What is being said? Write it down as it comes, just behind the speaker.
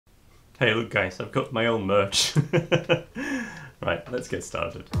Hey look guys, I've got my own merch. Right, let's get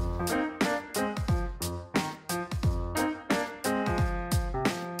started.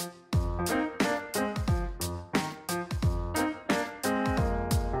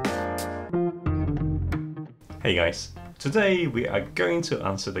 Hey guys, today we are going to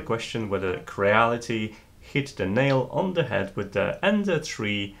answer the question whether Creality hit the nail on the head with the Ender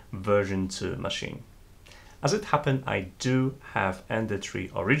 3 version 2 machine. As it happened, I do have Ender 3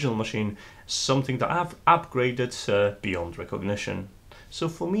 original machine, something that I've upgraded beyond recognition. So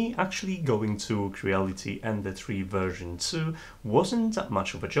for me, actually going to Creality Ender 3 version 2 wasn't that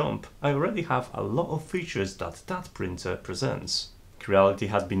much of a jump. I already have a lot of features that that printer presents. Creality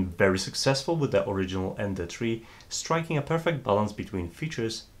had been very successful with the original Ender 3, striking a perfect balance between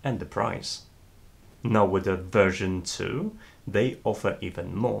features and the price. Now with the version 2, they offer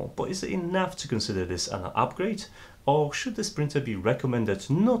even more, but is it enough to consider this an upgrade? Or should this printer be recommended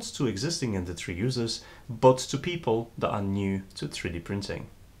not to existing Ender 3 users, but to people that are new to 3D printing?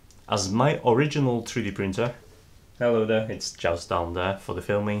 As my original 3D printer, hello there, it's just down there for the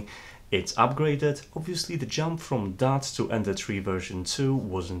filming, it's upgraded. Obviously the jump from that to Ender 3 version 2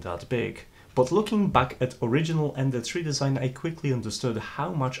 wasn't that big. But looking back at original Ender 3 design, I quickly understood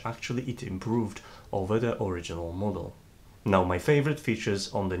how much actually it improved over the original model. Now my favorite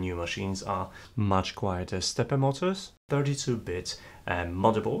features on the new machines are much quieter stepper motors, 32-bit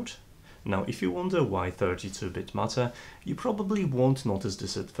motherboard. Now if you wonder why 32-bit matter, you probably won't notice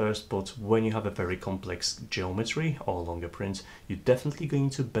this at first, but when you have a very complex geometry or longer prints, you're definitely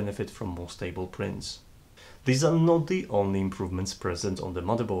going to benefit from more stable prints. These are not the only improvements present on the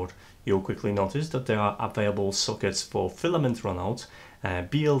motherboard. You'll quickly notice that there are available sockets for filament runout,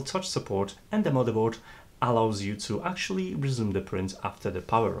 BL touch support, and the motherboard allows you to actually resume the print after the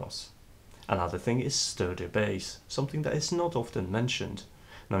power loss. Another thing is sturdy base, something that is not often mentioned.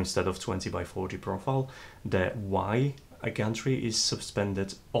 Now instead of 20x40 profile, the Y gantry is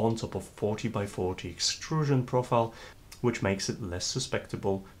suspended on top of 40x40 extrusion profile, which makes it less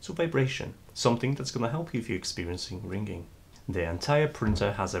susceptible to vibration, something that's going to help you if you're experiencing ringing. The entire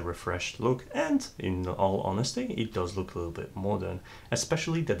printer has a refreshed look, and in all honesty, it does look a little bit modern,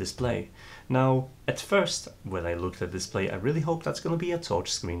 especially the display. Now, at first, when I looked at the display, I really hope that's going to be a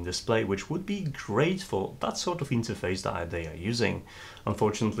touchscreen display, which would be great for that sort of interface that they are using.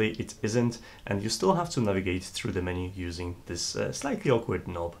 Unfortunately, it isn't, and you still have to navigate through the menu using this slightly awkward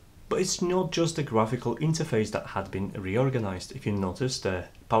knob. But it's not just the graphical interface that had been reorganized. If you notice, the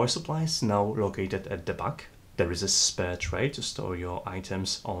power supply is now located at the back. There is a spare tray to store your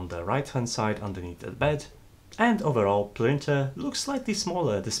items on the right hand side underneath the bed. And overall, printer looks slightly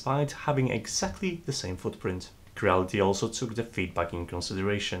smaller despite having exactly the same footprint. Creality also took the feedback in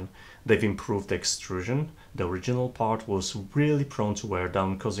consideration. They've improved the extrusion. The original part was really prone to wear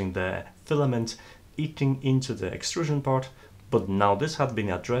down, causing the filament eating into the extrusion part. But now this had been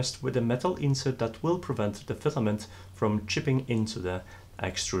addressed with a metal insert that will prevent the filament from chipping into the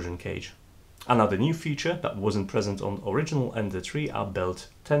extrusion cage. Another new feature that wasn't present on original Ender 3 are belt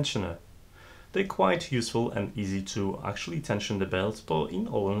tensioner. They're quite useful and easy to actually tension the belt, but in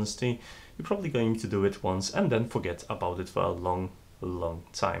all honesty, you're probably going to do it once and then forget about it for a long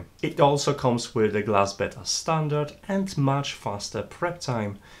time. It also comes with a glass bed as standard and much faster prep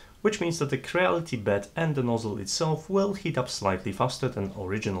time, which means that the Creality bed and the nozzle itself will heat up slightly faster than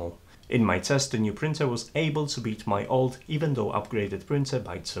original. In my test, the new printer was able to beat my old, even though upgraded printer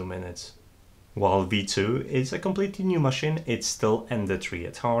by 2 minutes. While V2 is a completely new machine, it's still Ender 3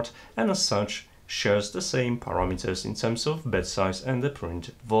 at heart, and as such, shares the same parameters in terms of bed size and the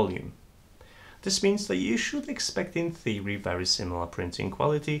print volume. This means that you should expect in theory very similar printing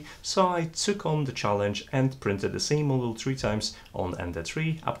quality, so I took on the challenge and printed the same model 3 times on Ender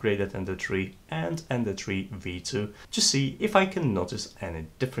 3, upgraded Ender 3 and Ender 3 V2 to see if I can notice any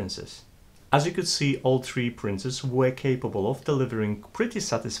differences. As you could see, all 3 printers were capable of delivering pretty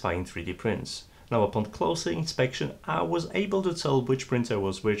satisfying 3D prints. Now upon closer inspection, I was able to tell which printer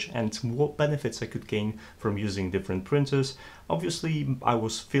was which and what benefits I could gain from using different printers. Obviously, I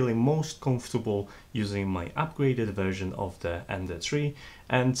was feeling most comfortable using my upgraded version of the Ender 3,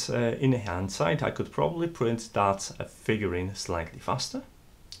 and in hindsight, I could probably print that figurine slightly faster.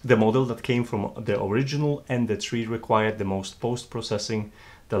 The model that came from the original Ender 3 required the most post-processing.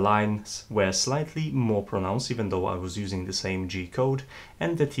 The lines were slightly more pronounced even though I was using the same G code,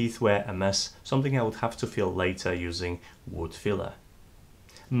 and the teeth were a mess, something I would have to fill later using wood filler.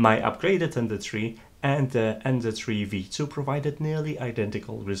 My upgraded Ender 3 and the Ender 3 V2 provided nearly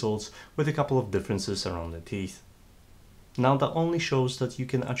identical results with a couple of differences around the teeth. Now that only shows that you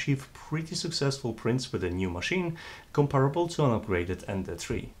can achieve pretty successful prints with a new machine comparable to an upgraded Ender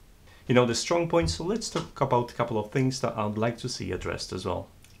 3. You know the strong points, so let's talk about a couple of things that I'd like to see addressed as well.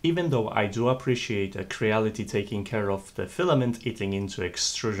 Even though I do appreciate Creality taking care of the filament eating into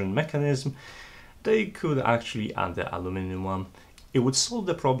extrusion mechanism, they could actually add the aluminum one. It would solve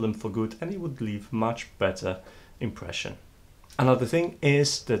the problem for good and it would leave much better impression. Another thing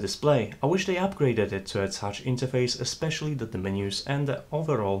is the display. I wish they upgraded it to a touch interface, especially that the menus and the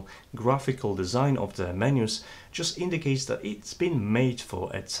overall graphical design of the menus just indicates that it's been made for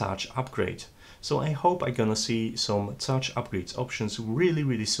a touch upgrade. So I hope I'm gonna see some touch upgrades options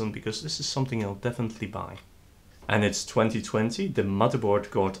really soon, because this is something I'll definitely buy. And it's 2020, the motherboard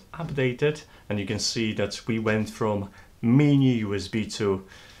got updated and you can see that we went from mini USB to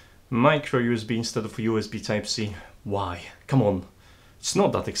micro USB instead of USB Type-C. Why? Come on. It's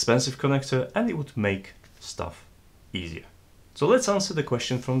not that expensive connector and it would make stuff easier. So let's answer the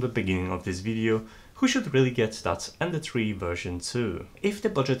question from the beginning of this video. Who should really get that Ender 3 version 2? If the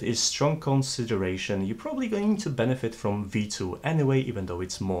budget is strong consideration, you're probably going to benefit from V2 anyway, even though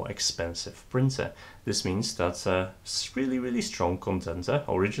it's more expensive printer. This means that a really strong contender,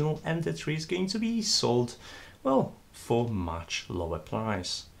 original Ender 3, is going to be sold, well, for much lower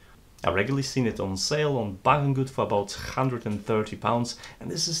price. I've regularly seen it on sale on Banggood for about £130,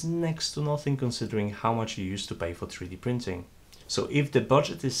 and this is next to nothing considering how much you used to pay for 3D printing. So if the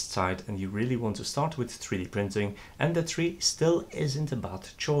budget is tight and you really want to start with 3D printing, Ender 3 still isn't a bad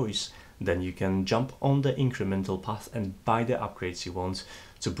choice. Then you can jump on the incremental path and buy the upgrades you want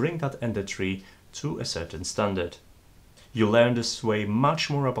to bring that Ender 3 to a certain standard. You'll learn this way much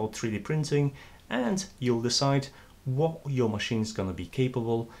more about 3D printing, and you'll decide what your machine is going to be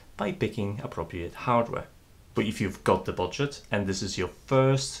capable by picking appropriate hardware. But if you've got the budget and this is your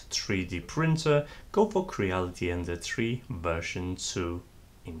first 3D printer, go for Creality Ender 3 version 2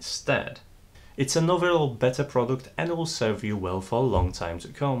 instead. It's an overall better product and it will serve you well for a long time to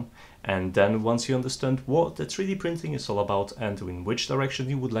come. And then once you understand what the 3D printing is all about and in which direction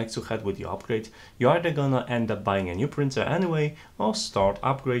you would like to head with your upgrade, you're either gonna end up buying a new printer anyway or start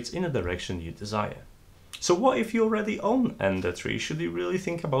upgrades in a direction you desire. So what if you already own Ender 3? Should you really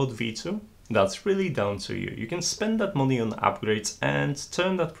think about V2? That's really down to you. You can spend that money on upgrades and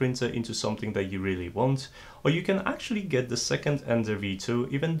turn that printer into something that you really want, or you can actually get the second Ender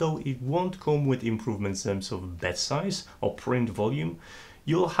V2, even though it won't come with improvements in terms of bed size or print volume.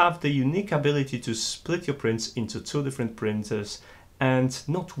 You'll have the unique ability to split your prints into two different printers and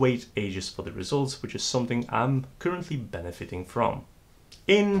not wait ages for the results, which is something I'm currently benefiting from.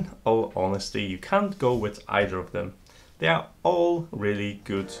 In all honesty, you can't go with either of them. They are all really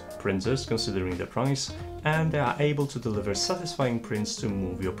good printers considering the price, and they are able to deliver satisfying prints to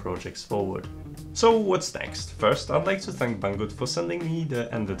move your projects forward. So what's next? First, I'd like to thank Banggood for sending me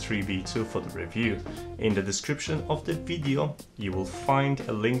the Ender 3 V2 for the review. In the description of the video, you will find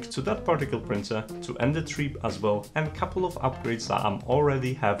a link to that particle printer, to Ender 3 as well, and a couple of upgrades that I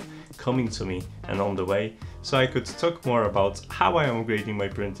already have coming to me and on the way, so I could talk more about how I am upgrading my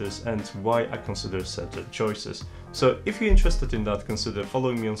printers and why I consider certain choices. So if you're interested in that, consider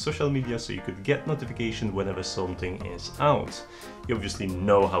following me on social media so you could get notification whenever something is out. You obviously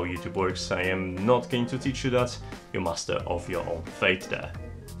know how YouTube works, I am not going to teach you that, you're master of your own fate there.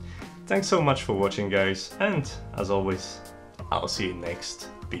 Thanks so much for watching guys, and as always, I'll see you next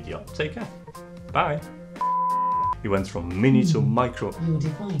video. Take care, bye! You went from mini to micro. Your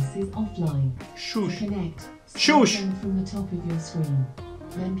device is offline. Shush! Connect. Shush! From the top of your screen.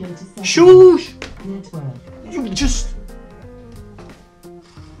 Then go to settings. Shush! Network. You just...